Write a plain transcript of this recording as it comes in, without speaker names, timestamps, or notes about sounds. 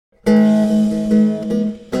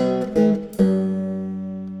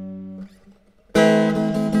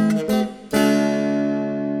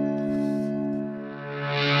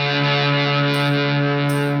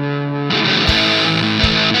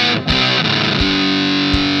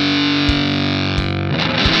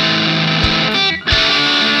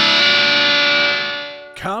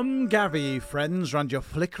gather ye friends round your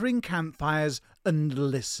flickering campfires and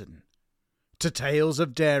listen to tales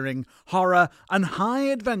of daring, horror, and high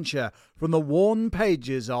adventure from the worn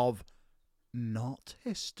pages of Not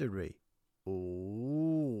History.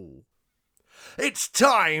 Ooh. It's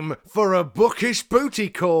time for a bookish booty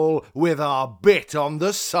call with our bit on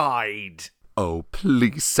the side. Oh,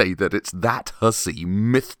 please say that it's that hussy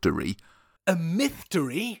mystery. A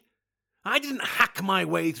mystery? I didn't hack my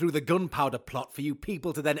way through the gunpowder plot for you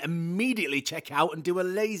people to then immediately check out and do a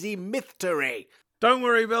lazy mystery. Don't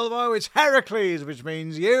worry, Bilbo, it's Heracles, which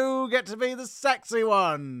means you get to be the sexy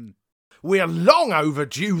one. We're long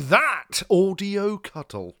overdue that audio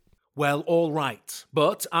cuddle. Well, all right,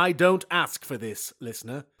 but I don't ask for this,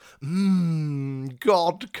 listener.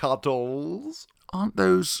 God cuddles. Aren't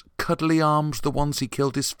those cuddly arms the ones he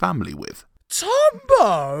killed his family with?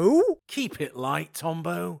 Tombo? Keep it light,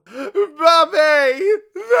 Tombo. Bubby!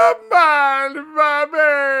 The man,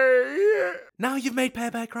 Bubby! Now you've made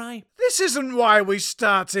Pear Bear cry. This isn't why we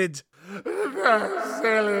started. The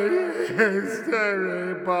silly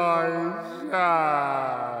history boy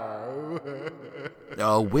show.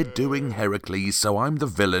 Oh, we're doing Heracles, so I'm the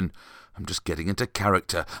villain. I'm just getting into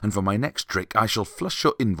character, and for my next trick I shall flush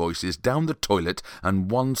your invoices down the toilet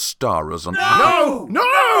and 1-star us on... No!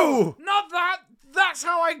 Not that! That's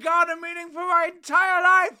how I got a meaning for my entire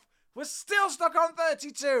life! We're still stuck on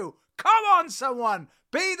 32! Come on, someone!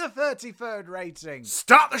 Be the 33rd rating!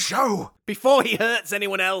 Start the show! Before he hurts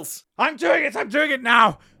anyone else. I'm doing it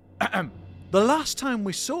now! The last time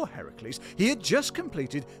we saw Heracles, he had just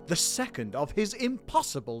completed the second of his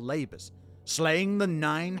impossible labours, slaying the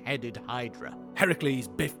 9-headed Hydra. Heracles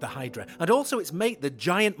biffed the Hydra, and also its mate, the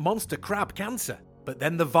giant monster crab Cancer. But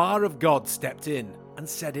then the Var of God stepped in and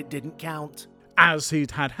said it didn't count. As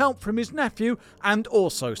he'd had help from his nephew and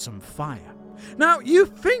also some fire. Now, you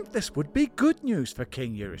think this would be good news for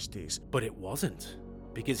King Eurystheus. But it wasn't,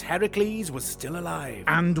 because Heracles was still alive.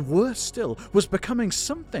 And worse still, was becoming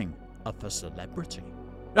something of a celebrity.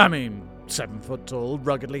 I mean, 7 foot tall,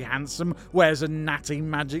 ruggedly handsome, wears a natty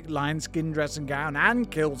magic lion skin dressing gown and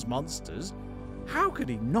kills monsters. How could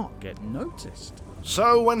he not get noticed?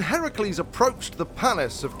 So when Heracles approached the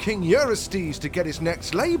palace of King Eurystheus to get his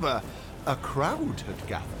next labour, a crowd had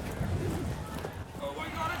gathered. Oh my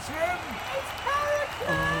god, it's him!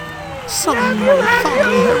 Some more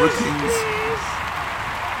funny Heracles.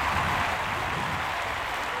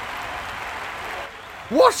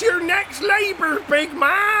 What's your next labour, big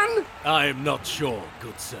man? I'm not sure,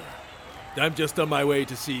 good sir. I'm just on my way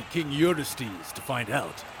to see King Eurystheus to find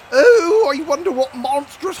out. Oh, I wonder what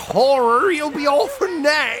monstrous horror he'll be off for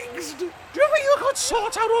next. Do you think you could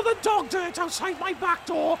sort out all the dog dirt outside my back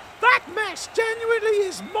door? That mess genuinely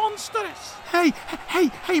is monstrous!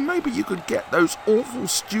 Hey, maybe you could get those awful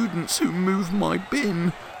students who moved my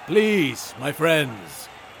bin. Please, my friends.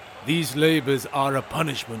 These labours are a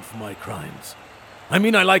punishment for my crimes. I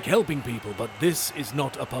mean, I like helping people, but this is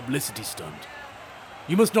not a publicity stunt.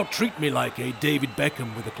 You must not treat me like a David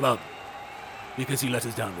Beckham with a club, because he let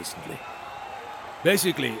us down recently.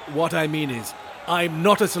 Basically, what I mean is, I'm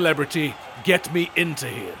not a celebrity. Get me into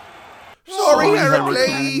here. Sorry,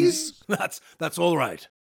 Heracles. That's all right.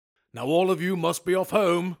 Now all of you must be off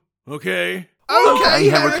home, okay? Okay,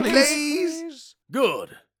 Heracles. Heracles.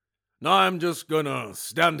 Good. Now I'm just gonna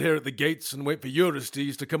stand here at the gates and wait for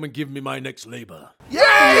Eurystheus to come and give me my next labour. Yay,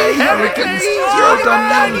 Heracles! You're done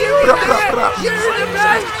now. You're Bruh, bruh, bruh. the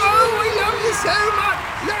best! Oh, I love you so much!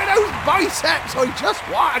 Look at those biceps! I just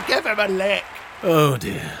want to give him a lick. Oh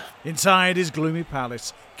dear. Inside his gloomy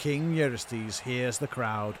palace, King Eurystheus hears the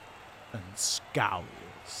crowd and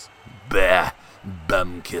scowls. Bah,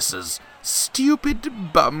 bum kissers.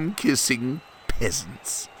 Stupid bum-kissing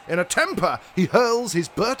peasants. In a temper, he hurls his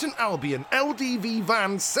Burton Albion LDV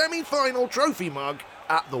Van semi-final trophy mug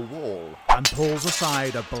at the wall. And pulls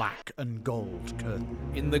aside a black and gold curtain.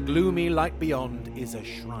 In the gloomy light beyond is a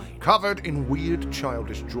shrine. Covered in weird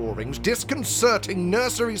childish drawings, disconcerting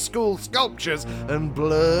nursery school sculptures, and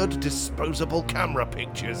blurred disposable camera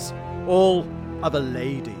pictures. All of a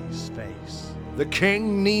lady's face. The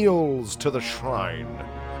king kneels to the shrine.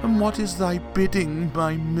 And what is thy bidding,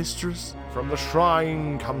 my mistress? From the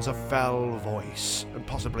shrine comes a fell voice, and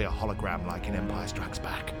possibly a hologram like in Empire Strikes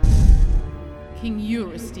Back. King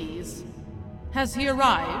Eurystheus. Has he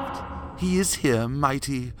arrived? He is here,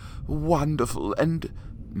 mighty, wonderful, and,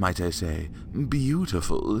 might I say,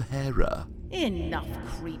 beautiful Hera. Enough,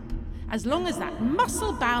 creep. As long as that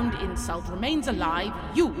muscle-bound insult remains alive,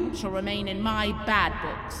 you shall remain in my bad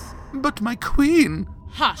books. But my queen!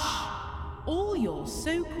 Hush! All your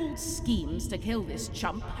so-called schemes to kill this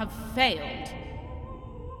chump have failed.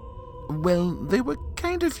 Well, they were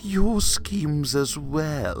kind of your schemes as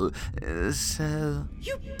well, so...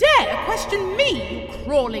 You dare question me, you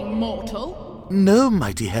crawling mortal? No,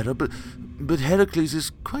 mighty Hera, but Heracles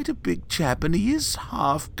is quite a big chap, and he is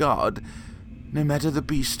half god. No matter the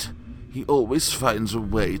beast, he always finds a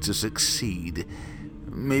way to succeed.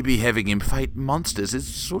 Maybe having him fight monsters is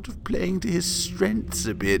sort of playing to his strengths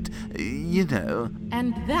a bit, you know.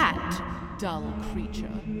 And that, dull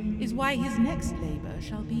creature, is why his next labor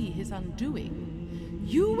shall be his undoing.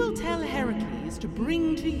 You will tell Heracles to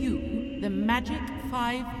bring to you the magic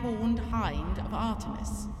five-horned hind of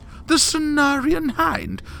Artemis. The Cenarian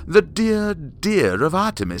hind, the dear of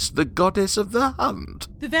Artemis, the goddess of the hunt.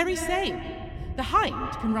 The very same. The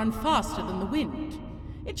hind can run faster than the wind.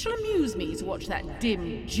 It shall amuse me to watch that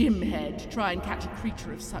dim gym-head try and catch a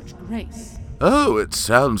creature of such grace. Oh, it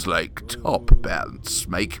sounds like top bants,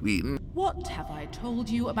 my queen. What have I told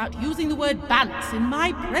you about using the word bants in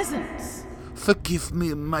my presence? Forgive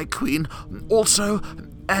me, my queen. Also,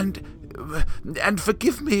 and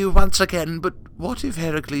forgive me once again, but what if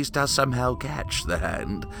Heracles does somehow catch the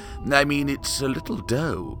hand? I mean, it's a little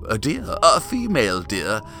doe, a deer, a female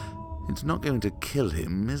deer. It's not going to kill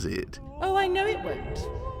him, is it? Oh, I know it won't.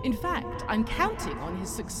 In fact, I'm counting on his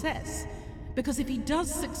success. Because if he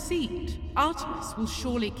does succeed, Artemis will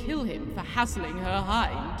surely kill him for hassling her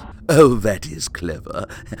hind. Oh, that is clever.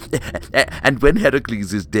 And when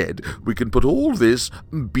Heracles is dead, we can put all this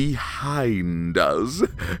behind us.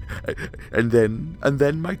 And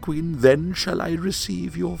then, my queen, then shall I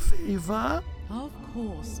receive your favor? Of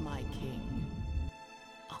course, my king.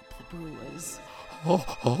 Up the brewers.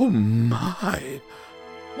 Oh my.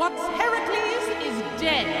 Once Heracles is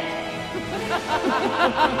dead.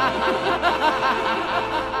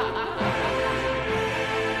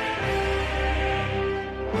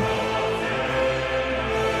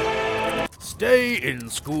 Stay in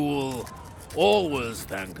school. Always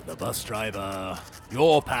thank the bus driver.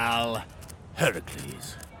 Your pal,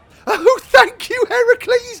 Heracles. Oh, thank you,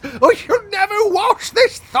 Heracles! I shall never wash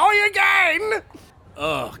this thigh again!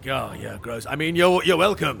 Oh, God, yeah, gross. I mean, you're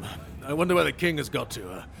welcome. I wonder where the king has got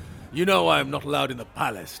to. You know I'm not allowed in the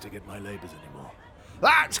palace to get my labours anymore.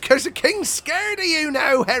 That's 'cause the king's scared of you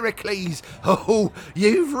now, Heracles. Oh,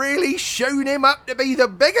 you've really shown him up to be the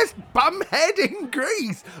biggest bumhead in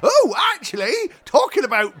Greece. Oh, actually, talking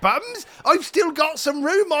about bums, I've still got some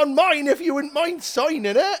room on mine if you wouldn't mind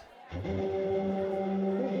signing it.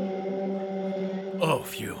 Oh,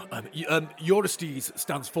 phew. Eurystheus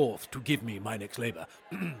stands forth to give me my next labour.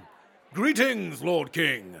 Greetings, Lord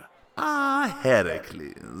King. Ah,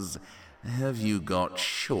 Heracles. Have you got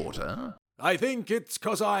shorter? I think it's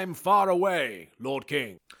 'cause I'm far away, Lord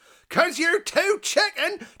King. 'Cause you're too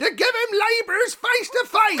chicken to give him labours face to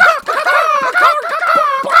face.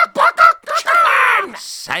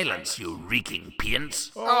 Silence, you reeking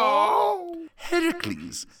peons. Oh.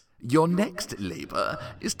 Heracles, your next labour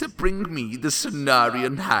is to bring me the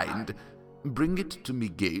Cenarian hind. Bring it to me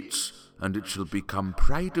gates, and it shall become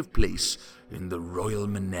pride of place in the royal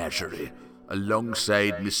menagerie,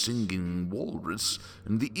 alongside me singing walrus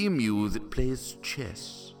and the emu that plays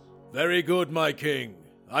chess. Very good, my king.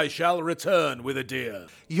 I shall return with a deer.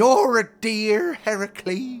 You're a dear,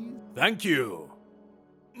 Heracles. Thank you.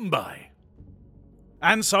 Bye.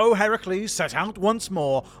 And so Heracles set out once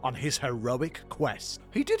more on his heroic quest.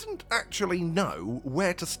 He didn't actually know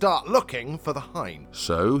where to start looking for the hind.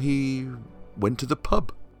 So he went to the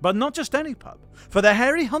pub. But not just any pub, for the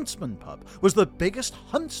Hairy Huntsman pub was the biggest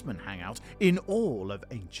huntsman hangout in all of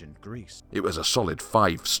ancient Greece. It was a solid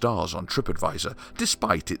 5 stars on TripAdvisor,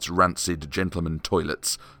 despite its rancid gentleman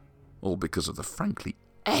toilets. All because of the frankly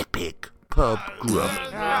epic pub grub.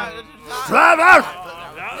 Flavor!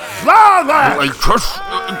 Flavor! Waitress!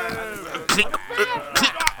 Click!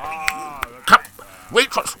 Click!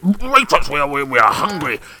 Waitress! We are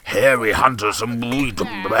hungry, hairy hunters, and we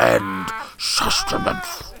demand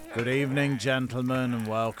sustenance. Good evening, gentlemen, and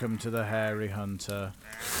welcome to the Hairy Hunter.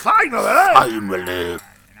 Finally!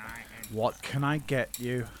 What can I get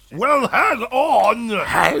you? Well, hang on!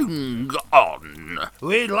 Hang on!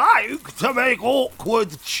 We'd like to make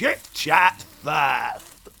awkward chit-chat first.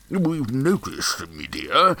 We've noticed, me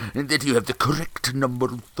dear, that you have the correct number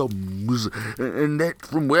of thumbs, and that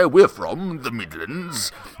from where we're from, the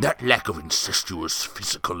Midlands, that lack of incestuous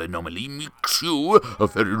physical anomaly makes you a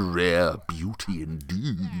very rare beauty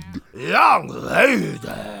indeed. Young lady!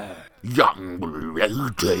 Young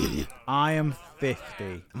lady! I am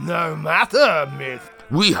 50. No matter, miss.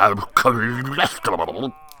 We have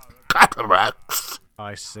cholesterol cataracts.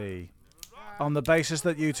 I see. On the basis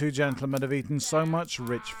that you two gentlemen have eaten so much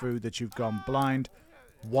rich food that you've gone blind,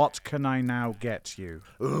 What can I now get you?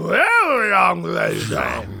 Well, young lady,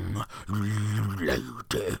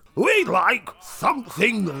 Lady. we'd like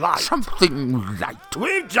something light. Something light.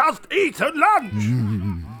 We've just eaten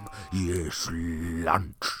lunch. Yes,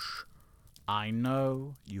 lunch. I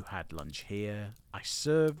know you had lunch here. I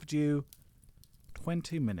served you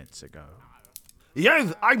 20 minutes ago.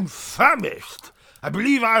 Yes, I'm famished. I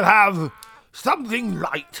believe I'll have something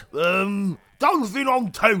light. Dolphin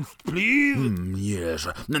on toast, please. Yes,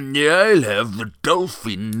 I'll have the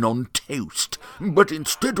dolphin on toast. But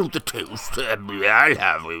instead of the toast,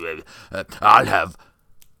 I'll have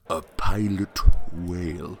a pilot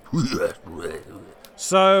whale.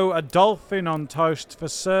 So, a dolphin on toast for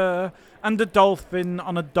sir, and a dolphin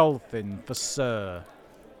on a dolphin for sir.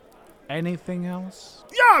 Anything else?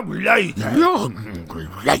 Young lady, Young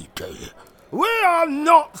lady. we are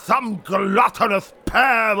not some gluttonous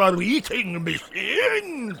pair of eating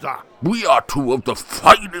machines. We are two of the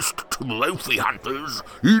finest trophy hunters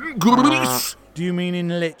in Greece. Do you mean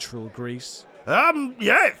in literal Greece?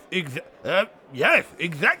 Yes,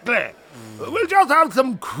 exactly. We'll just have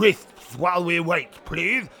some crisps while we wait,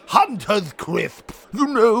 please. Hunter's crisps. You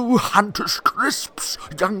know Hunter's crisps,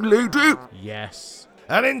 young lady? Yes.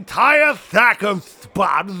 An entire sack of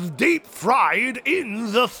spuds deep fried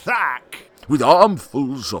in the sack. With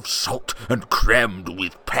armfuls of salt and crammed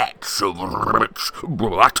with pats of rich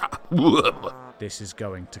butter. This is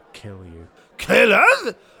going to kill you.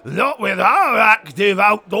 Killers? Not with our active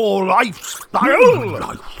outdoor lifestyle.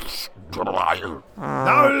 Lifestyle.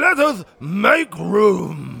 Now let us make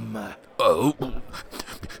room. Oh,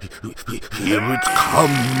 here it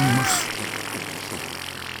comes.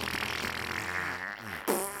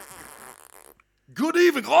 Good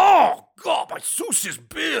evening. Oh, God, my Zeus's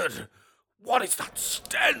beard. What is that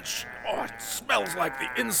stench? Oh, it smells like the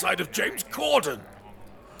inside of James Corden.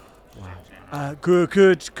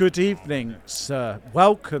 Good evening, sir.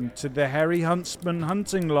 Welcome to the Hairy Huntsman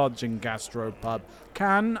Hunting Lodge and Gastropub.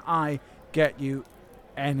 Can I get you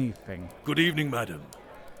anything? Good evening, madam.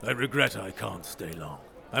 I regret I can't stay long.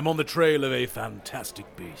 I'm on the trail of a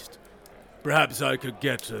fantastic beast. Perhaps I could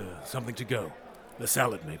get something to go. A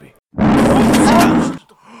salad, maybe.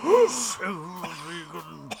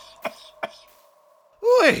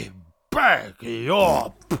 We beg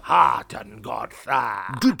your pardon, good sir.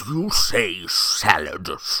 Did you say salad,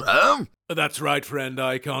 sir? That's right, friend.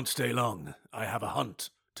 I can't stay long. I have a hunt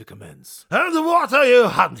to commence. And what are you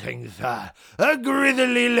hunting, sir? A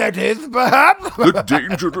grizzly lettuce, perhaps? The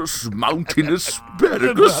dangerous mountain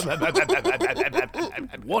asparagus?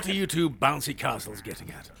 What are you two bouncy castles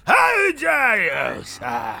getting at? How dare you,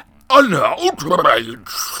 sir? An outrage,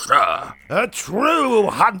 sir. A true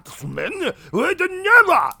huntsman would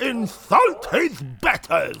never insult his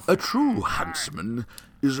betters. A true huntsman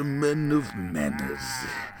is a man of manners.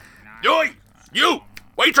 Oi, you,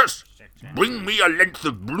 waitress! Bring me a length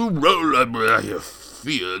of blue roll. I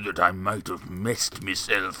fear that I might have messed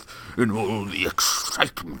myself in all the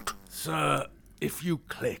excitement. Sir, if you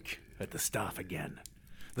click at the staff again,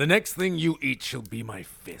 the next thing you eat shall be my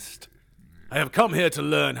fist. I have come here to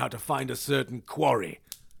learn how to find a certain quarry.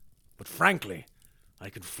 But frankly, I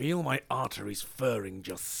can feel my arteries furring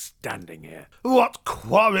just standing here. What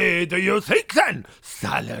quarry do you seek, then,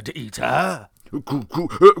 salad eater?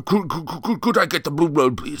 Could I get the blue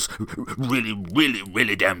roll, please?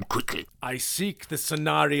 Really damn quickly. I seek the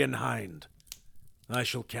Cenarian Hind. I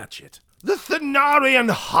shall catch it. The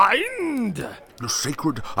Cenarian Hind? The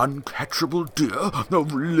sacred, uncatchable deer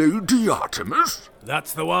of Lady Artemis?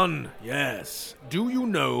 That's the one, yes. Do you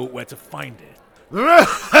know where to find it? Oh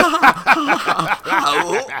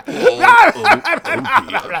dear.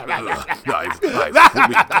 I've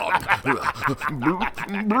fully gone.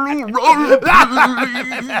 Blue roll,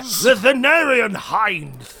 please. The Cenarian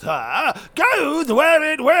Hind, sir, goes where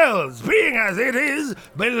it wills, being as it is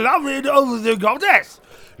beloved of the goddess.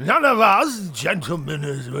 None of us, gentlemen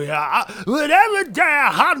as we are, would ever dare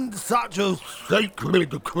hunt such a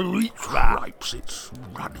sacred creature. Cripes, it's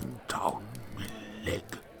running down my leg.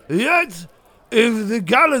 Yet, if the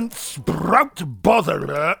gallant sprout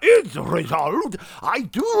botherer is resolved, I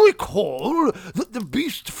do recall that the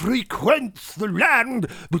beast frequents the land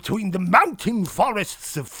between the mountain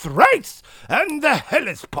forests of Thrace and the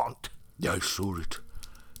Hellespont. I saw it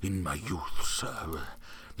in my youth, sir.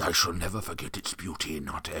 I shall never forget its beauty,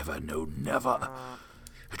 not ever, no, never.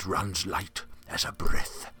 It runs light as a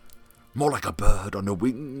breath, more like a bird on a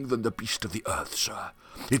wing than the beast of the earth, sir.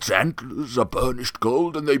 Its antlers are burnished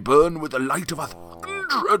gold, and they burn with the light of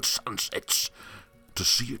 100 sunsets. To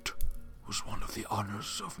see it was one of the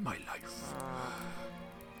honors of my life.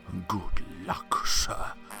 Good luck,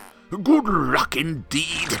 sir. Good luck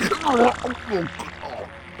indeed.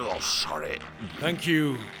 Oh, sorry. Thank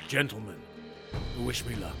you, gentlemen, who wish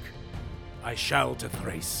me luck. I shall to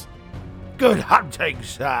Thrace. Good hunting,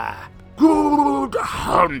 sir. Good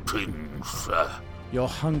hunting, sir. Your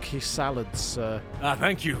hunky salad, sir.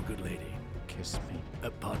 Thank you, good lady. Kiss me.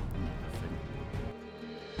 Pardon.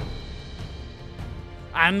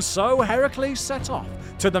 And so Heracles set off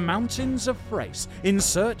to the mountains of Thrace in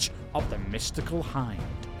search of the mystical Hind.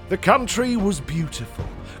 The country was beautiful.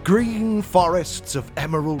 Green forests of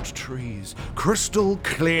emerald trees, crystal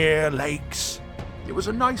clear lakes. It was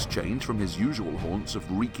a nice change from his usual haunts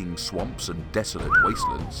of reeking swamps and desolate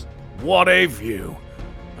wastelands. What a view!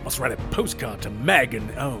 I must write a postcard to Meg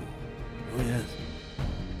and... Oh yes.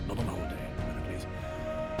 Not on holiday, Heracles.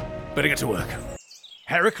 Better get to work.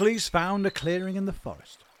 Heracles found a clearing in the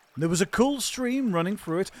forest. There was a cool stream running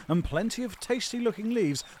through it and plenty of tasty-looking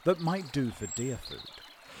leaves that might do for deer food.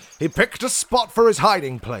 He picked a spot for his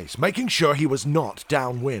hiding place, making sure he was not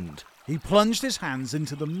downwind. He plunged his hands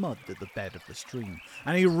into the mud at the bed of the stream,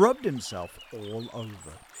 and he rubbed himself all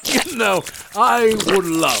over. You know, I would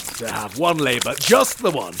love to have one labour, just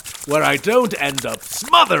the one, where I don't end up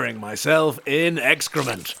smothering myself in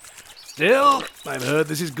excrement. Still, I've heard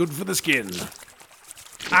this is good for the skin.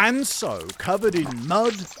 And so, covered in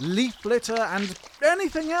mud, leaf litter, and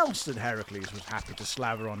anything else that Heracles was happy to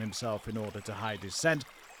slather on himself in order to hide his scent,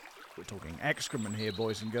 we're talking excrement here,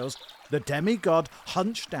 boys and girls, the demigod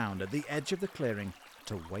hunched down at the edge of the clearing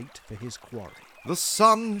to wait for his quarry. The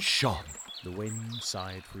sun shone. The wind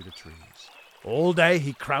sighed through the trees. All day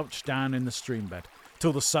he crouched down in the streambed,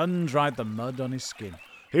 till the sun dried the mud on his skin.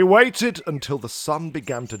 He waited until the sun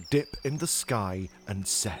began to dip in the sky and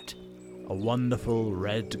set. A wonderful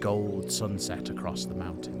red-gold sunset across the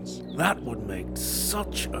mountains. That would make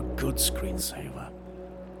such a good screensaver.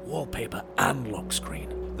 Wallpaper and lock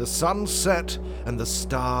screen. The sun set and the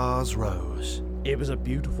stars rose. It was a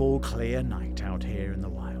beautiful, clear night out here in the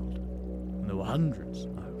wild. And there were hundreds,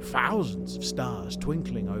 thousands of stars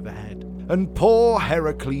twinkling overhead. And poor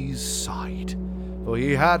Heracles sighed, for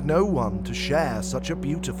he had no one to share such a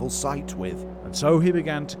beautiful sight with. And so he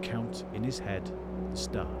began to count in his head the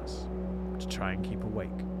stars, to try and keep awake.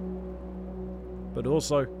 But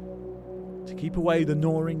also to keep away the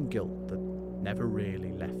gnawing guilt that never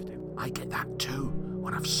really left him. I get that too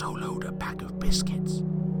when I've soloed a pack of biscuits.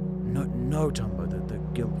 No, Dumbo, the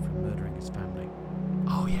guilt from murdering his family.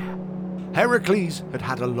 Oh yeah. Heracles had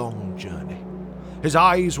had a long journey. His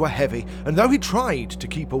eyes were heavy, and though he tried to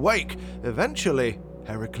keep awake, eventually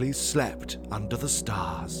Heracles slept under the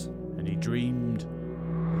stars. And he dreamed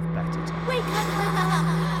of better times. Wake up!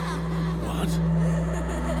 What?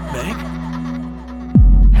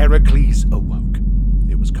 Meg? Heracles awoke.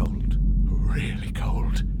 It was cold, really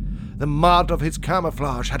cold. The mud of his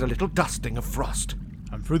camouflage had a little dusting of frost.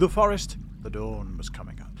 And through the forest, the dawn was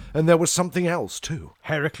coming up. And there was something else too.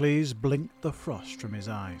 Heracles blinked the frost from his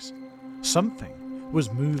eyes. Something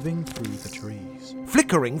was moving through the trees.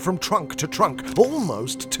 Flickering from trunk to trunk,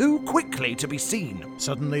 almost too quickly to be seen.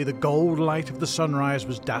 Suddenly, the gold light of the sunrise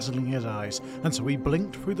was dazzling his eyes, and so he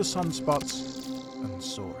blinked through the sunspots and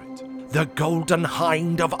saw it. The golden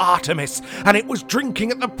hind of Artemis, and it was drinking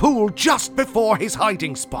at the pool just before his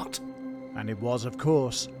hiding spot. And it was, of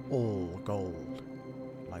course, all gold,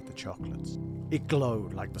 like the chocolates. It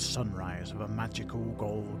glowed like the sunrise of a magical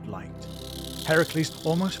gold light. Heracles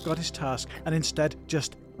almost forgot his task and instead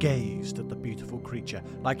just gazed at the beautiful creature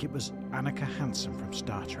like it was Annika Hansen from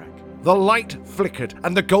Star Trek. The light flickered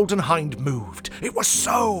and the golden hind moved. It was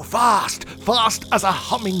so fast, fast as a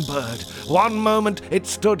hummingbird. One moment it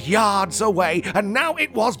stood yards away, and now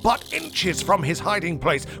it was but inches from his hiding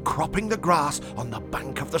place, cropping the grass on the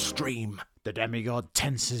bank of the stream. The demigod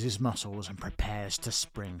tenses his muscles and prepares to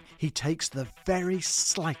spring. He takes the very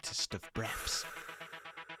slightest of breaths.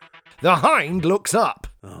 The hind looks up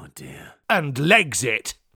Oh dear. and legs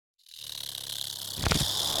it.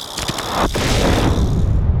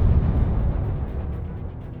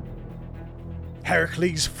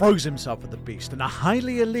 Heracles throws himself at the beast in a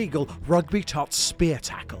highly illegal rugby-topped spear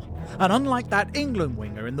tackle. And unlike that England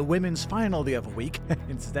winger in the women's final the other week,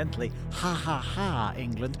 incidentally, ha ha ha,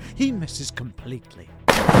 England, he misses completely.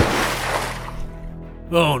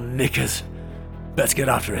 Oh, knickers. Let's get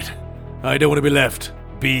after it. I don't want to be left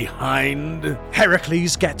behind.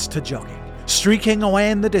 Heracles gets to jogging. Streaking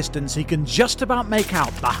away in the distance, he can just about make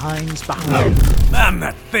out the hind's behind. Man,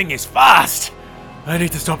 that thing is fast. I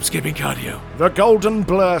need to stop skipping cardio. The golden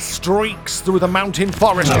blur streaks through the mountain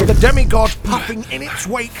forest, the demigod puffing in its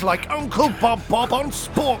wake like Uncle Bob on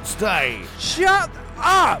sports day. Shut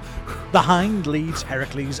The hind leads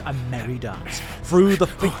Heracles a merry dance through the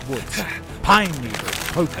thick woods. Pine needles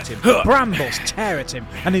poke at him, brambles tear at him,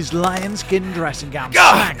 and his lion-skin dressing gown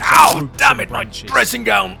snags at roots Damn and it, my branches. dressing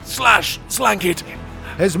gown slash slanket.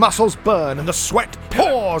 His muscles burn and the sweat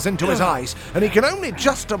pours into his eyes, and he can only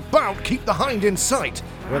just about keep the hind in sight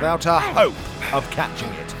without a hope of catching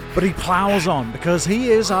it. But he ploughs on because he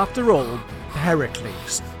is, after all,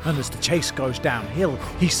 Heracles. And as the chase goes downhill,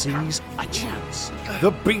 he sees a chance.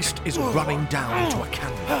 The beast is running down into a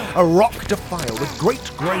canyon, a rock defile with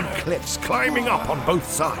great grey cliffs climbing up on both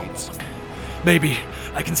sides. Maybe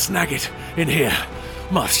I can snag it in here.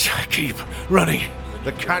 Must keep running.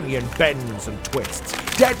 The canyon bends and twists.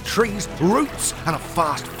 Dead trees, roots, and a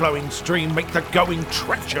fast-flowing stream make the going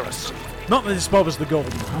treacherous. Not that this bothers the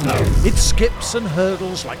golden hind. It skips and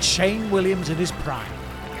hurdles like Shane Williams in his prime.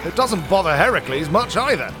 It doesn't bother Heracles much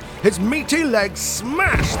either. His meaty legs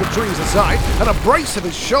smash the trees aside, and a brace of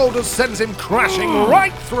his shoulders sends him crashing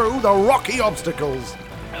right through the rocky obstacles.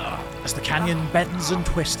 As the canyon bends and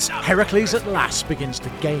twists, Heracles at last begins to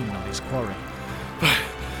gain on his quarry.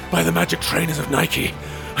 By the magic trainers of Nike,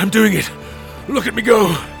 I'm doing it. Look at me go.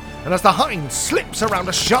 And as the hind slips around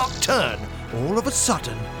a sharp turn, all of a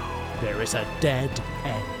sudden, There is a dead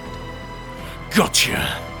end.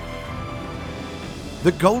 Gotcha.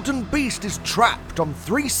 the golden beast is trapped on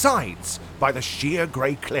three sides by the sheer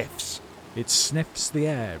grey cliffs. It sniffs the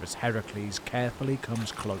air as Heracles carefully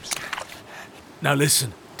comes closer. Now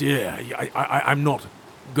listen, dear, I'm not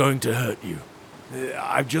going to hurt you.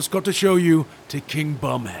 I've just got to show you to King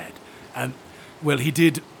Bumhead. And, well, he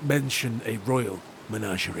did mention a royal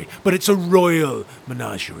menagerie, but it's a royal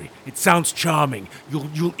menagerie. It sounds charming.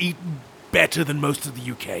 You'll eat better than most of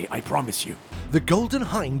the UK, I promise you. The golden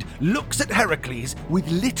hind looks at Heracles with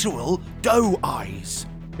literal doe eyes.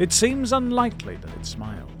 It seems unlikely that it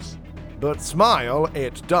smiles. But smile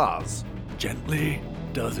it does. Gently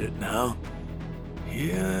does it now.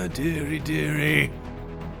 Here, dearie, dearie.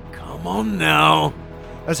 Come on now.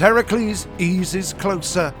 As Heracles eases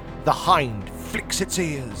closer, the hind flicks its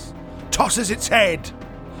ears, tosses its head,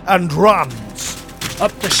 and runs.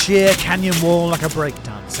 Up the sheer canyon wall like a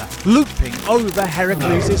breakdancer, looping over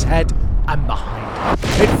Heracles' head and behind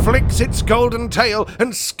him. It flicks its golden tail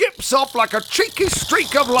and skips off like a cheeky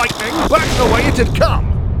streak of lightning back the way it had come.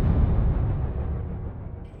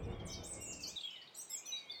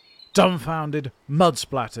 Dumbfounded, mud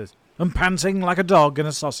splattered, and panting like a dog in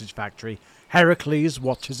a sausage factory, Heracles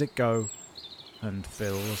watches it go and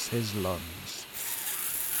fills his lungs.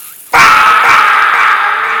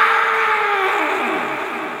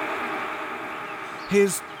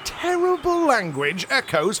 His terrible language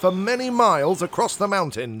echoes for many miles across the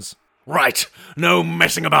mountains. Right, no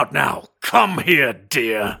messing about now. Come here,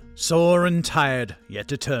 dear. Sore and tired, yet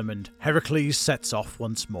determined, Heracles sets off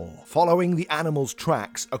once more. Following the animal's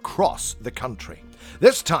tracks across the country.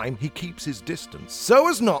 This time he keeps his distance so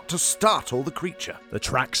as not to startle the creature. The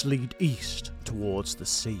tracks lead east towards the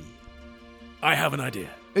sea. I have an idea.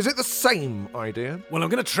 Is it the same idea? Well, I'm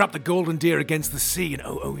going to trap the golden deer against the sea, and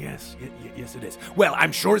oh yes, yes it is. Well,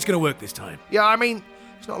 I'm sure it's going to work this time. Yeah, I mean,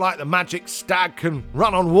 it's not like the magic stag can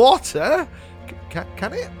run on water.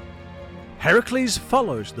 Can it? Heracles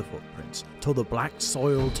follows the footprints till the black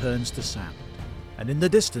soil turns to sand, and in the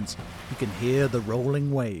distance he can hear the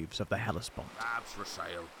rolling waves of the Hellespont. Crabs for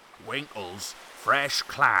sale, winkles, fresh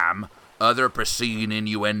clam, other pristine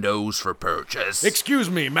innuendos for purchase. Excuse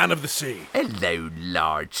me, man of the sea. Hello,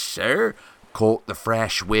 large sir. Caught the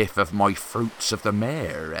fresh whiff of my fruits of the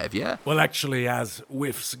mare, have you? Well, actually, as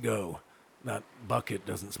whiffs go, that bucket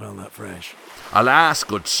doesn't smell that fresh. Alas,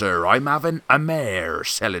 good sir, I'm having a mare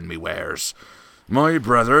selling me wares. My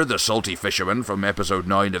brother, the salty fisherman from episode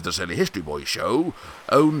 9 of the Silly History Boy show,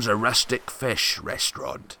 owns a rustic fish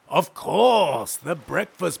restaurant. Of course, the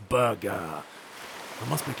breakfast burger. It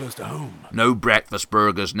must be close to home. No breakfast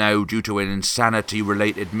burgers now due to an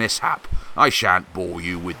insanity-related mishap. I shan't bore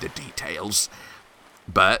you with the details.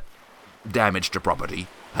 But damage to property,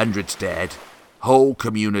 hundreds dead, whole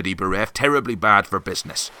community bereft, terribly bad for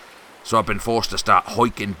business. So I've been forced to start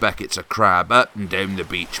hiking buckets of crab up and down the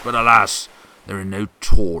beach, but alas, there are no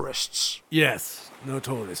tourists. Yes, no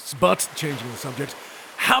tourists. But, changing the subject,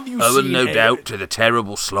 have you Owing seen no a... doubt to the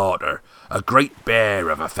terrible slaughter. A great bear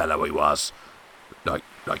of a fellow he was.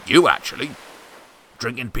 Like you, actually.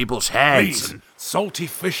 Drinking people's heads. Please, salty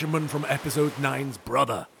fisherman from episode 9's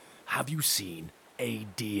brother, have you seen a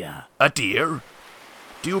deer? A deer?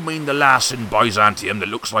 Do you mean the lass in Byzantium that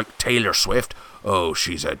looks like Taylor Swift? Oh,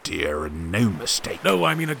 she's a deer and no mistake. No,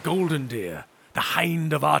 I mean a golden deer. The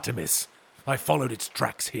Hind of Artemis. I followed its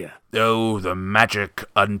tracks here. Oh, the magic,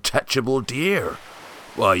 untouchable deer.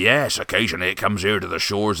 Well, yes, occasionally it comes here to the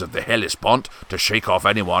shores of the Hellespont to shake off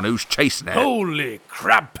anyone who's chasing it. Holy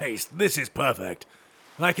crab paste, this is perfect.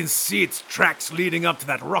 I can see its tracks leading up to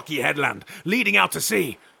that rocky headland, leading out to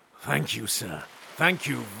sea. Thank you, sir. Thank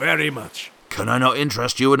you very much. Can I not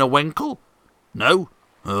interest you in a winkle? No?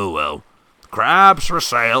 Oh well. Crabs for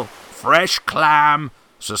sale, fresh clam,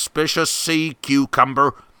 suspicious sea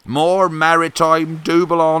cucumber, more maritime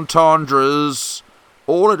double entendres.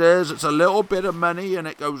 All it is, it's a little bit of money and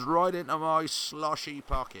it goes right into my sloshy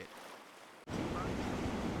pocket.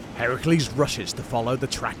 Heracles rushes to follow the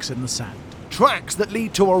tracks in the sand, Tracks that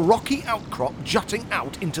lead to a rocky outcrop jutting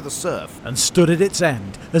out into the surf. and stood at its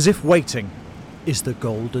end, as if waiting, is the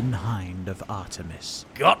golden hind of Artemis.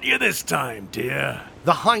 Got you this time, dear.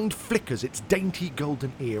 The hind flickers its dainty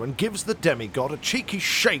golden ear and gives the demigod a cheeky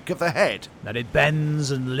shake of the head. Then it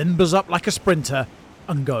bends and limbers up like a sprinter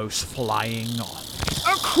and goes flying off.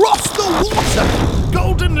 Across the water,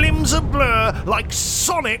 golden limbs a blur like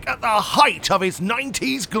Sonic at the height of his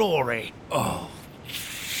 90s glory.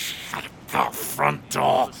 The front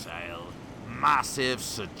door. Massive,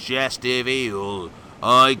 suggestive eel.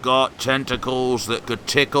 I got tentacles that could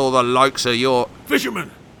tickle the likes of your...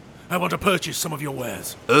 Fisherman, I want to purchase some of your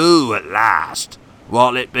wares. Ooh, at last.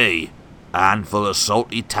 What'll it be? Handful of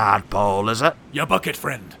salty tadpole, is it? Your bucket,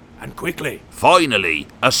 friend, and quickly. Finally,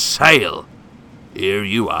 a sale. Here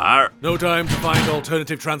you are. No time to find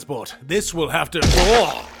alternative transport. This will have to...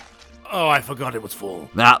 Oh, I forgot it was full.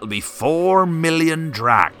 That'll be 4 million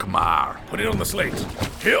drachma. Put it on the slate.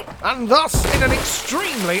 Here. And thus, in an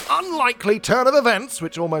extremely unlikely turn of events,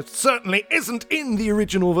 which almost certainly isn't in the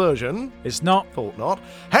original version, It's not. thought not,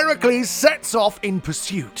 Heracles sets off in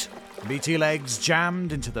pursuit. Meaty legs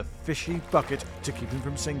jammed into the fishy bucket to keep him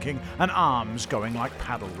from sinking, and arms going like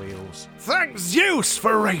paddle wheels. Thank Zeus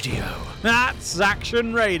for radio. That's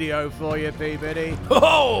action radio for you, Peabody.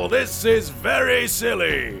 Oh, this is very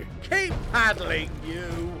silly. Keep paddling,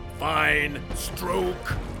 you. Fine.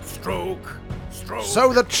 Stroke, stroke, stroke.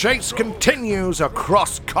 So the chase continues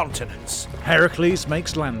across continents. Heracles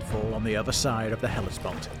makes landfall on the other side of the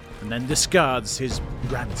Hellespont, and then discards his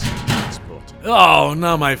ransom transport. Oh,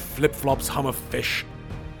 now my flip-flops hum of fish.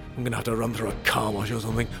 I'm gonna have to run through a car wash or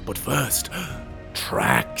something. But first,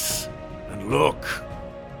 tracks. And look,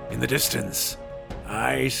 in the distance,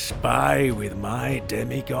 I spy with my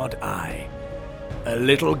demigod eye a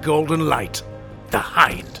little golden light. The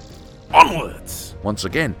hind. Onwards! Once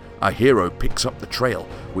again, our hero picks up the trail,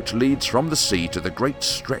 which leads from the sea to the great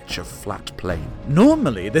stretch of flat plain.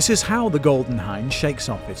 Normally, this is how the Golden Hind shakes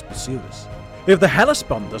off its pursuers. If the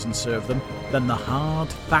Hellespont doesn't serve them, then the hard,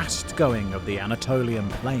 fast going of the Anatolian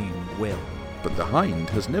plain will. But the hind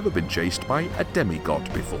has never been chased by a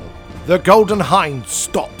demigod before. The golden hind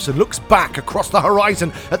stops and looks back across the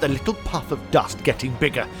horizon at the little puff of dust getting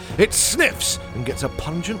bigger. It sniffs and gets a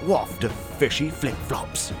pungent waft of fishy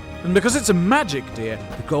flip-flops. And because it's a magic deer,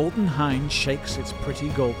 the Golden Hind shakes its pretty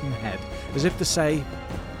golden head, as if to say,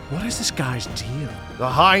 what is this guy's deal? The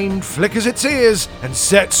hind flickers its ears and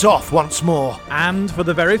sets off once more. And for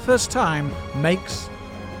the very first time, makes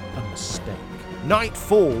a mistake. Night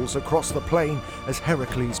falls across the plain as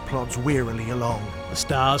Heracles plods wearily along. The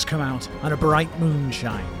stars come out and a bright moon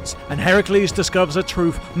shines, and Heracles discovers a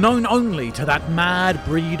truth known only to that mad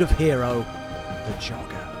breed of hero, the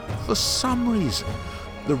jogger. For some reason,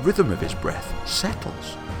 the rhythm of his breath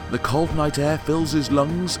settles. The cold night air fills his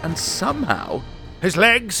lungs, and somehow... His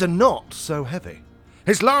legs are not so heavy.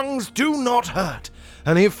 His lungs do not hurt,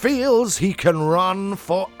 and he feels he can run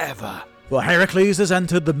forever. For Heracles has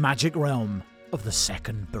entered the magic realm of the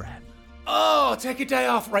second breath. Oh, take a day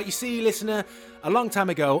off. Right, you see, listener, a long time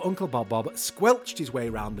ago, Uncle Bob squelched his way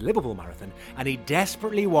around the Liverpool Marathon, and he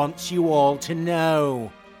desperately wants you all to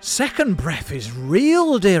know. Second breath is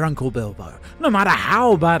real, dear Uncle Bilbo. No matter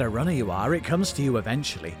how bad a runner you are, it comes to you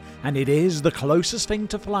eventually, and it is the closest thing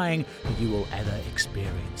to flying you will ever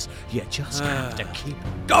experience. You just have to keep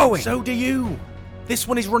going. So do you. This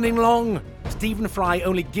one is running long. Stephen Fry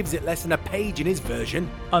only gives it less than a page in his version.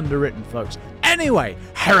 Underwritten, folks. Anyway,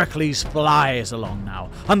 Heracles flies along now,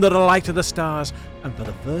 under the light of the stars, and for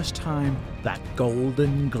the first time, that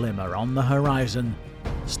golden glimmer on the horizon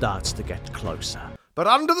starts to get closer. But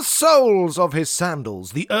under the soles of his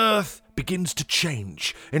sandals, the earth begins to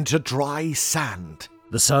change into dry sand.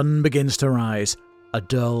 The sun begins to rise, a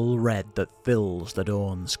dull red that fills the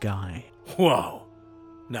dawn sky. Wow.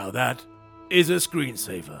 Now that is a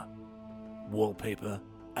screensaver. Wallpaper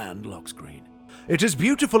and lock screen. It is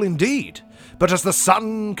beautiful indeed, but as the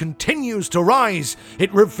sun continues to rise,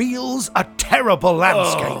 it reveals a terrible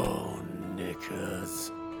landscape. Oh,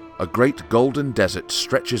 knickers. A great golden desert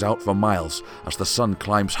stretches out for miles. As the sun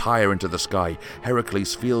climbs higher into the sky,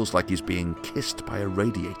 Heracles feels like he's being kissed by a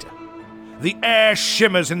radiator. The air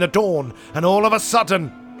shimmers in the dawn, and all of a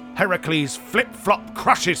sudden, Heracles flip-flop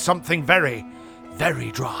crushes something very,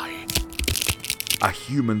 very dry. A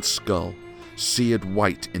human skull, seared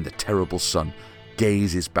white in the terrible sun,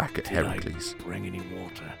 gazes back at Heracles. Bring any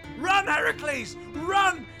water? Run, Heracles!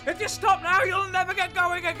 Run! If you stop now, you'll never get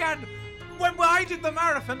going again! When I did the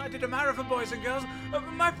marathon, boys and girls,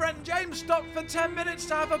 my friend James stopped for 10 minutes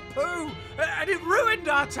to have a poo, and it ruined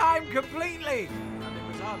our time completely. And it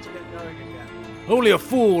was hard to get going again. Only a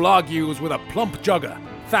fool argues with a plump jugger.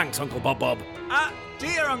 Thanks, Uncle Bob.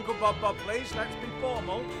 Dear Uncle Bob, please, let's be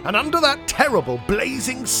formal. And under that terrible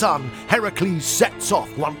blazing sun, Heracles sets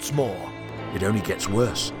off once more. It only gets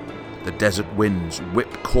worse. The desert winds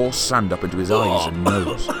whip coarse sand up into his eyes and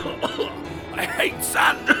nose. I hate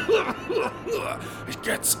sand. It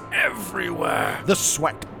gets everywhere. The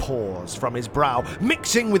sweat pours from his brow,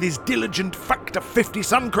 mixing with his diligent Factor 50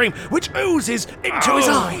 sun cream, which oozes into his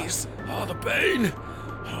eyes. The pain.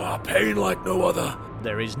 Pain like no other.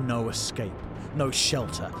 There is no escape, no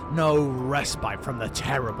shelter, no respite from the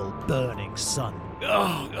terrible burning sun.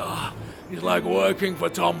 It's like working for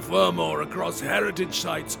Tom Fermor across heritage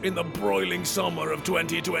sites in the broiling summer of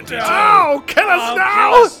 2022. Oh, kill us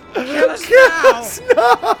now! Kill us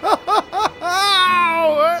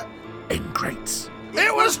now! Ingrates.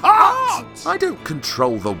 It was hot! I don't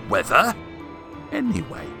control the weather.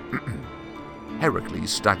 Anyway,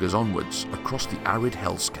 Heracles staggers onwards across the arid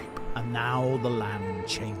hellscape. And now the land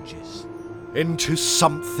changes. Into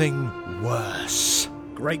something worse.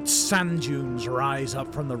 Great sand dunes rise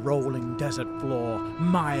up from the rolling desert floor,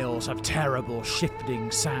 miles of terrible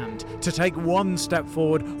shifting sand. To take one step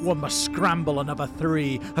forward, one must scramble another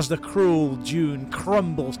 3 as the cruel dune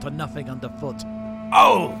crumbles to nothing underfoot.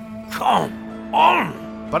 Oh, come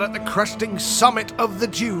on! But at the cresting summit of the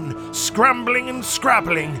dune, scrambling and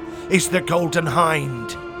scrabbling, is the Golden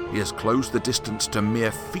Hind. He has closed the distance to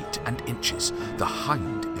mere feet and inches. The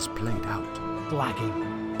hind is played out.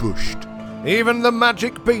 Flagging. Bushed. Even the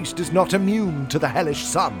magic beast is not immune to the hellish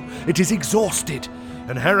sun. It is exhausted,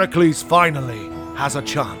 and Heracles finally has a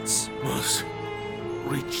chance. Must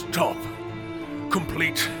reach top.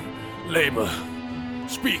 Complete labor.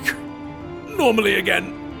 Speak normally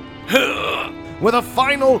again. With a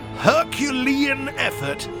final Herculean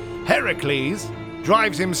effort, Heracles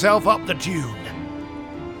drives himself up the dune.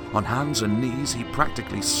 On hands and knees, he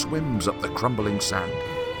practically swims up the crumbling sand.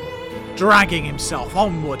 Dragging himself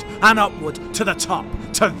onward and upward to the top,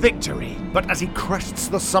 to victory. But as he crests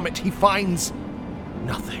the summit, he finds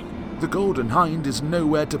nothing. The Golden Hind is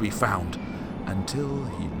nowhere to be found until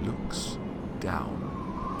he looks down.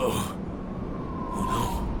 Oh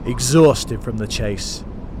no. Exhausted from the chase,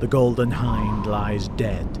 the Golden Hind lies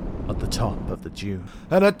dead at the top of the dune.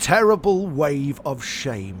 And a terrible wave of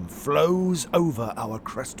shame flows over our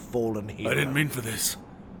crestfallen hero. I didn't mean for this.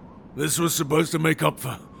 This was supposed to make up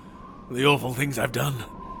for the awful things I've done.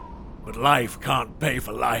 But life can't pay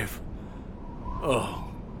for life.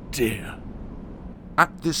 Oh, dear.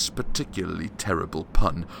 At this particularly terrible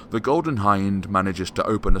pun, the Golden Hind manages to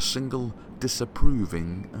open a single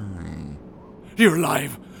disapproving eye. You're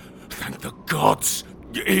alive! Thank the gods!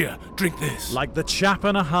 Here, drink this. Like the chap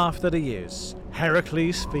and a half that he is,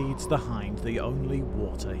 Heracles feeds the hind the only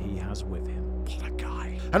water he has with him. What a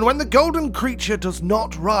guy. And when the golden creature does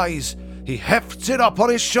not rise, he hefts it up on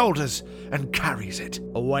his shoulders and carries it.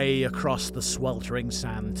 Away across the sweltering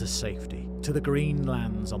sand to safety, to the green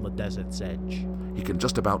lands on the desert's edge. He can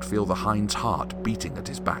just about feel the hind's heart beating at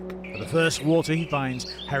his back. At the first water he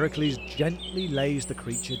finds, Heracles gently lays the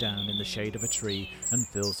creature down in the shade of a tree and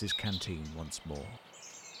fills his canteen once more.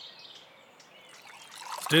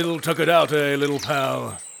 Still tuck it out, little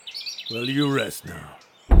pal? Well, you rest now.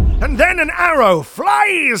 And then an arrow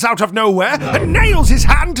flies out of nowhere and nails his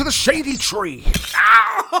hand to the shady tree.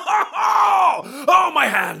 Oh, my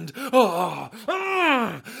hand!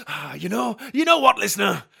 You know what,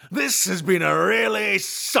 listener? This has been a really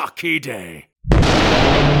sucky day.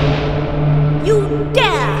 You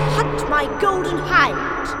dare hunt my golden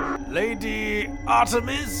hind! Lady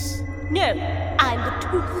Artemis? No, I'm the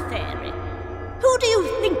Tooth Fairy. Who do you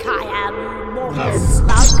think I am, you mortal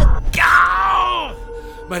slug? Ow!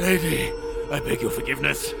 My lady, I beg your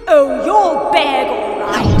forgiveness. Oh, you'll beg, all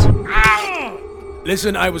right.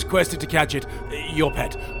 Listen, I was quested to catch it, your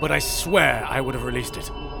pet, but I swear I would have released it.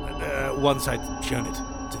 Once I'd shown it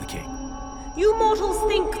to the king. You mortals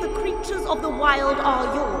think the creatures of the wild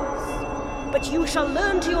are yours, but you shall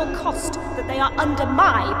learn to your cost that they are under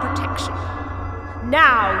my protection.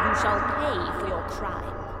 Now you shall pay for your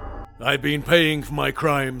crime. I've been paying for my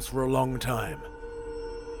crimes for a long time.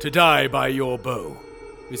 To die by your bow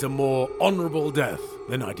is a more honorable death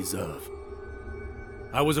than I deserve.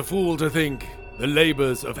 I was a fool to think the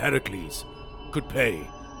labors of Heracles could pay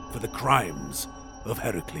for the crimes of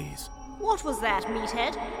Heracles. What was that,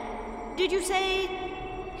 meathead? Did you say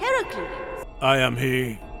Heracles? I am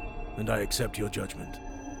he, and I accept your judgment.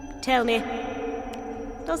 Tell me,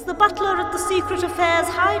 does the butler at the Secret Affairs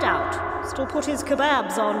hideout still put his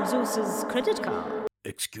kebabs on Zeus's credit card?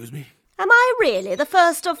 Excuse me? Am I really the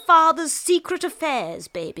first of Father's Secret Affairs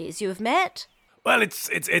babies you've met? Well,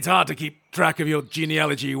 it's hard to keep track of your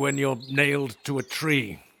genealogy when you're nailed to a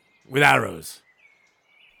tree with arrows.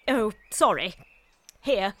 Oh, sorry.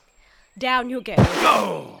 Here, down you go.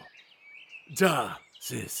 Oh! Duh,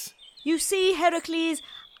 sis. You see, Heracles,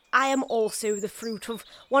 I am also the fruit of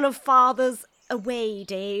one of Father's away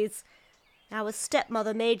days. Our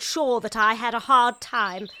stepmother made sure that I had a hard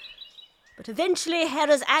time. But eventually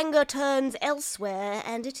Hera's anger turns elsewhere,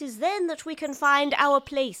 and it is then that we can find our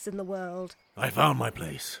place in the world. I found my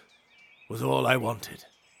place. Was all I wanted.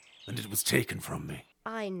 And it was taken from me.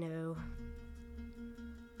 I know.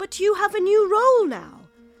 But you have a new role now.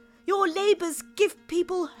 Your labours give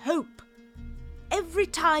people hope. Every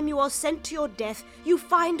time you are sent to your death, you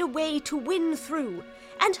find a way to win through.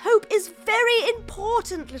 And hope is very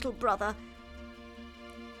important, little brother.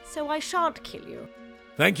 So I shan't kill you.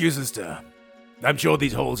 Thank you, sister. I'm sure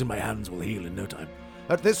these holes in my hands will heal in no time.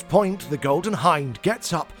 At this point, the Golden Hind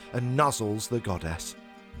gets up and nuzzles the goddess.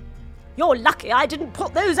 You're lucky I didn't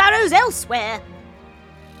put those arrows elsewhere.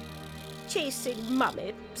 Chasing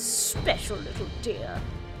Mummy, special little dear.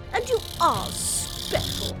 And you are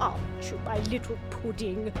special, aren't you, my little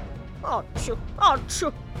pudding? Aren't you? Aren't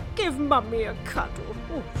you? Give Mummy a cuddle.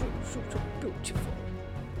 Oh, she's so beautiful.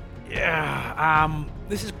 Yeah,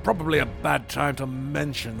 this is probably a bad time to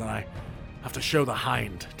mention that I have to show the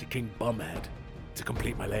hind to King Bumhead to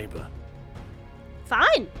complete my labor.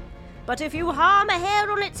 Fine. But if you harm a hair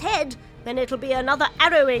on its head, then it'll be another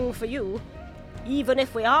arrowing for you. Even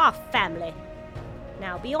if we are family.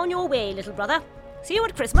 Now be on your way, little brother. See you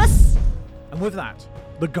at Christmas. And with that,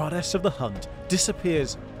 the goddess of the hunt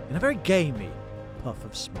disappears in a very gamey puff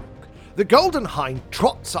of smoke. The Golden Hind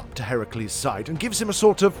trots up to Heracles' side and gives him a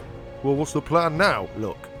sort of, well, what's the plan now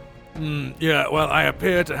look. Yeah, well, I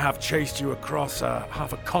appear to have chased you across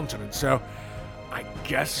half a continent, so I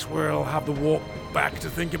guess we'll have the walk back to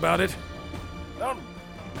think about it. Don't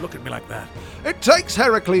look at me like that. It takes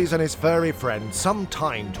Heracles and his furry friend some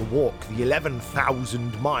time to walk the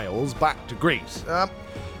 11,000 miles back to Greece.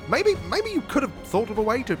 Maybe you could have thought of a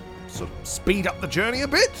way to sort of speed up the journey a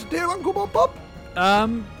bit, dear Uncle Bob?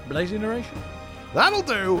 Lazy narration? That'll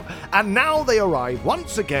do. And now they arrive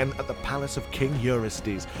once again at the palace of King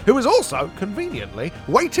Eurystheus, who is also, conveniently,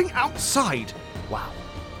 waiting outside. Wow,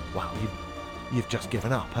 you've just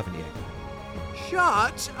given up, haven't you?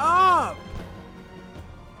 Shut up!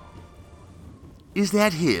 Is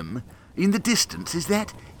that him? In the distance, is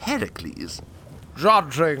that Heracles?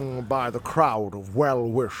 Judging by the crowd of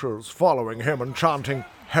well-wishers following him and chanting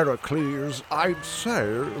Heracles, I'd say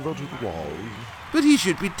that it was. But he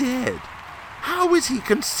should be dead. How is he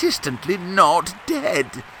consistently not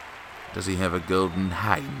dead? Does he have a golden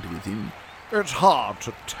hind with him? It's hard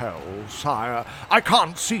to tell, sire. I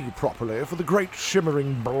can't see properly for the great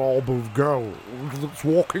shimmering blob of gold that's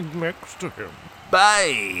walking next to him. By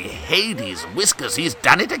Hades' whiskers, he's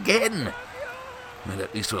done it again. Well,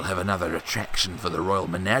 at least we'll have another attraction for the royal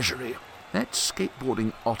menagerie. That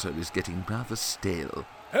skateboarding otter is getting rather stale.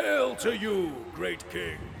 Hail to you, great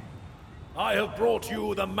king. I have brought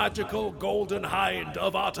you the magical golden hind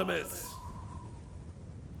of Artemis.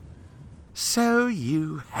 So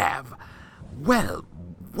you have. Well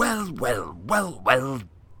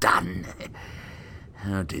done.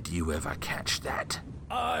 How did you ever catch that?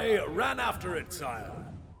 I ran after it, sire.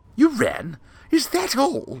 You ran? Is that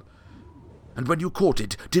all? And when you caught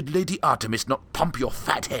it, did Lady Artemis not pump your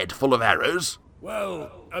fat head full of arrows? Well,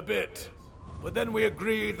 a bit. But then we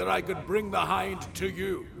agreed that I could bring the hind to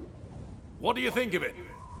you. What do you think of it?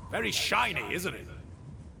 Very shiny, isn't it?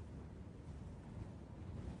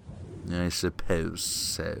 I suppose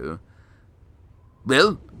so.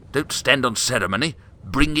 Well, don't stand on ceremony.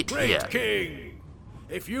 Bring it here. Great king!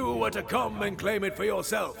 If you were to come and claim it for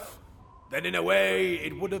yourself, then in a way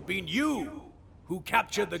it would have been you who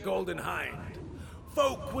captured the golden hind.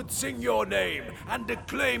 Folk would sing your name and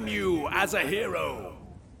acclaim you as a hero,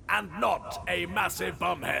 and not a massive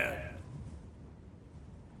bumhead.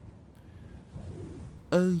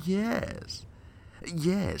 Oh, yes.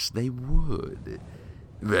 Yes, they would.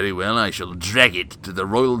 Very well, I shall drag it to the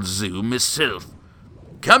royal zoo myself.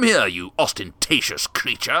 Come here, you ostentatious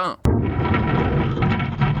creature.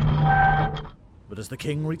 But as the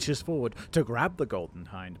king reaches forward to grab the golden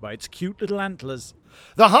hind by its cute little antlers,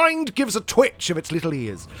 The hind gives a twitch of its little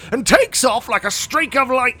ears and takes off like a streak of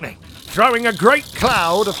lightning, throwing a great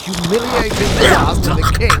cloud of humiliating dust in the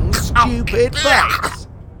king's stupid face.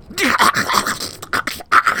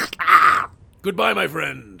 Goodbye, my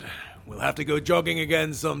friend. We'll have to go jogging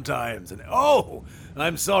again sometimes. And oh,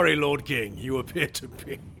 I'm sorry, Lord King. You appear to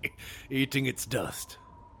be eating its dust.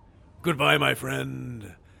 Goodbye, my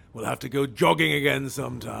friend. We'll have to go jogging again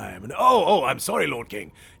sometime. And oh, I'm sorry, Lord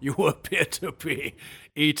King. You appear to be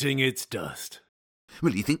eating its dust.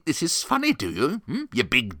 Well, you think this is funny, do you? You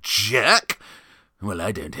big jerk? Well,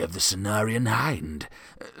 I don't have the Cenarian hind,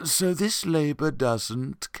 so this labour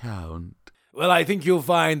doesn't count. Well, I think you'll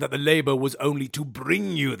find that the labor was only to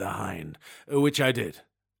bring you the hind, which I did,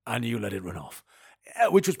 and you let it run off,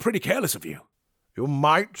 which was pretty careless of you. You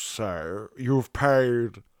might say you've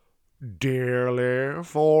paid dearly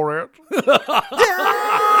for it. Very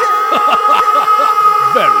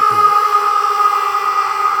good.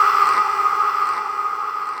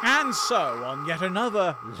 and so on yet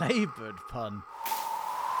another laboured pun.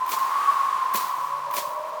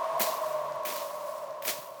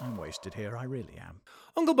 I'm wasted here, I really am.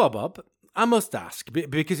 Uncle Bob, I must ask,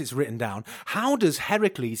 because it's written down, how does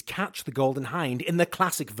Heracles catch the golden hind in the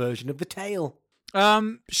classic version of the tale?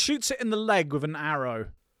 Shoots it in the leg with an arrow.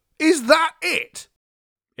 Is that it?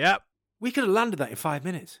 Yep. We could have landed that in 5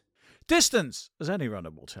 minutes. Distance, as any runner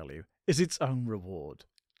will tell you, is its own reward.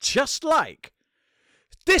 Just like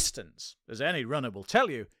distance, as any runner will tell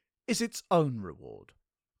you, is its own reward.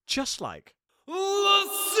 Just like The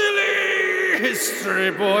silly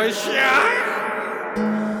history boy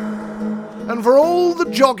And for all the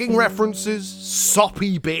jogging references,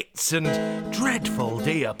 soppy bits, and dreadful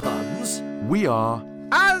deer puns, We are...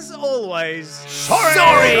 as always,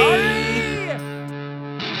 sorry!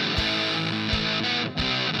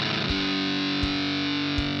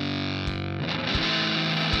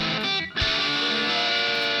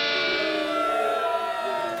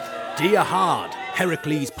 Dear Hard,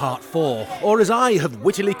 Heracles Part 4, or as I have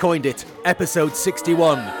wittily coined it, Episode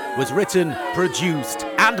 61, was written, produced,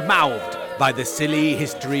 and mouthed by the Silly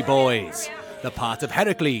History Boys. The part of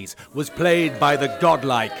Heracles was played by the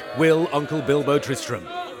godlike Will Uncle Bilbo Tristram.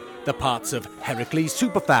 The parts of Heracles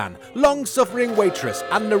Superfan, long-suffering waitress,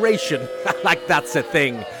 and narration, like that's a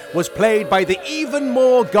thing, was played by the even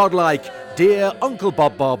more godlike Dear Uncle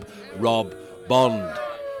Bob, Rob Bond.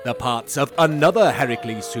 The parts of another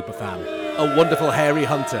Heracles superfan, a wonderful hairy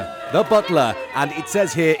hunter, the butler, and it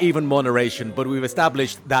says here even more narration, but we've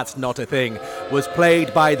established that's not a thing, was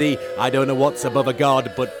played by the, I don't know what's above a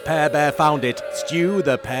god, but Pear Bear found it, Stew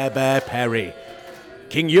the Pear Bear Perry.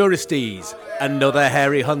 King Eurystheus, another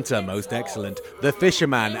hairy hunter, most excellent, the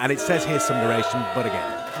fisherman, and it says here some narration, but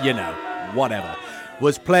again, you know, whatever,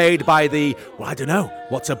 was played by the, well, I don't know,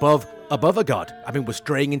 what's above a god. I mean, we're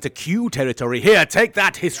straying into Q territory here. Take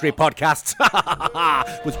that, history podcasts.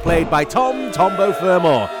 Was played by Tom Tombo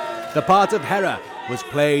Fermor. The part of Hera was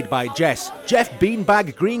played by Jeff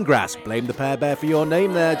Beanbag Greengrass. Blame the Pear Bear for your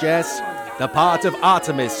name there, Jess. The part of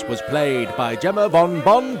Artemis was played by Gemma Bond.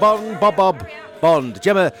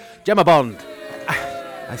 Gemma Bond.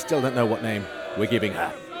 I still don't know what name we're giving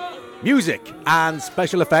her. Music and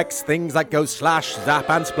special effects, things that go slash, zap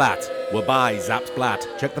and splat, were by Zap Splat.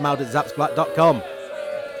 Check them out at zapsplat.com.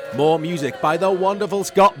 More music by the wonderful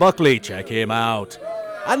Scott Buckley. Check him out.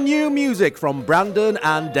 And new music from Brandon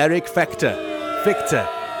and Derek Fichter.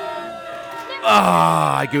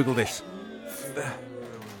 I googled this.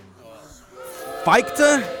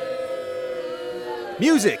 Fichter?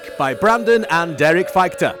 Music by Brandon and Derek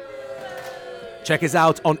Fichter. Check us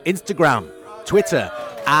out on Instagram, Twitter,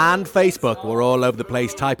 and Facebook. We're all over the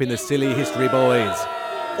place. Type in the Silly History Boys.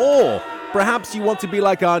 Or perhaps you want to be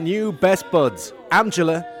like our new best buds,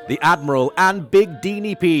 Angela, the Admiral, and Big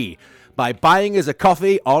Deanie P, by buying us a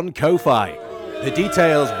coffee on Ko-Fi. The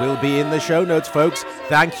details will be in the show notes, folks.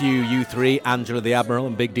 Thank you, you three, Angela, the Admiral,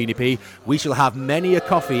 and Big Deanie P. We shall have many a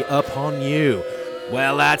coffee upon you.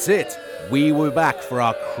 Well, that's it. We will be back for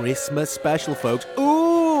our Christmas special, folks.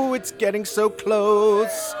 Ooh, it's getting so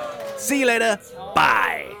close. See you later.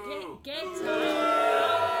 Bye.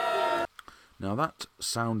 Now that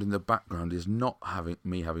sound in the background is not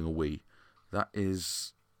me having a wee. That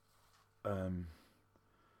is the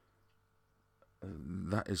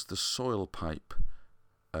soil pipe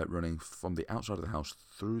running from the outside of the house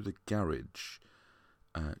through the garage.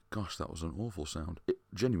 Gosh, that was an awful sound.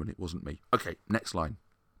 Genuinely, it wasn't me. Okay, next line.